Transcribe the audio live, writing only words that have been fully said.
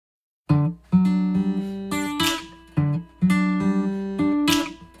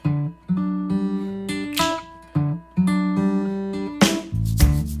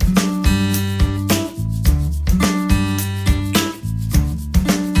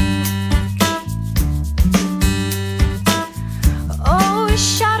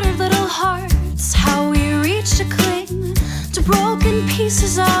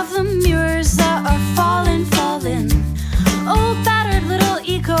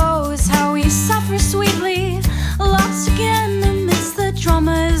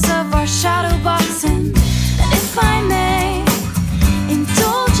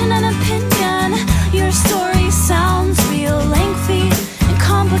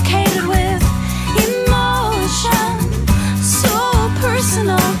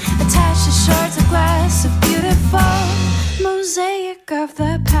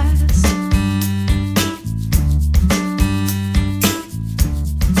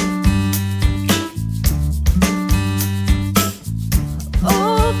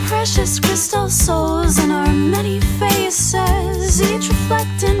precious crystal souls in our many faces, each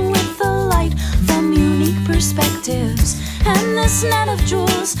reflecting with the light from unique perspectives. And this net of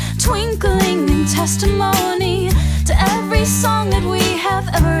jewels twinkling in testimony to every song that we have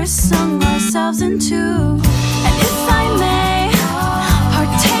ever sung ourselves into. And if I may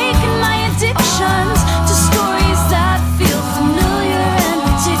partake in my addictions to stories that feel familiar and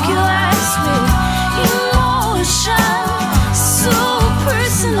ridiculous with emotion so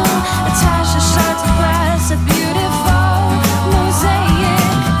personal, attached to shards of glass, a beautiful mosaic.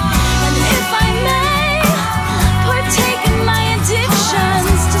 And if I may partake in my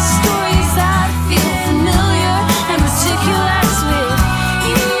addictions to stories that feel familiar and ridiculous with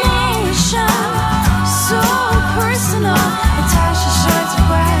emotion so personal, attached to shards of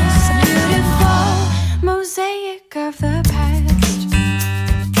glass, a beautiful mosaic of the past.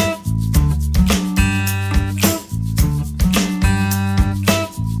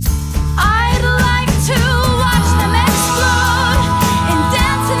 I'd like to watch them explode and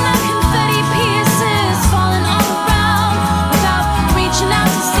dance in the confetti pieces falling all around without reaching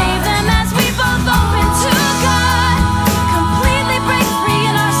out to save them, as we both open to God, completely break free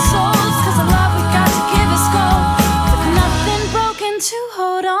in our souls, 'cause the love we got to give is gold, with nothing broken to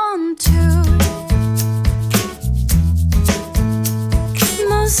hold on to.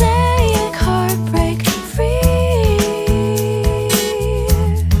 Mosaic.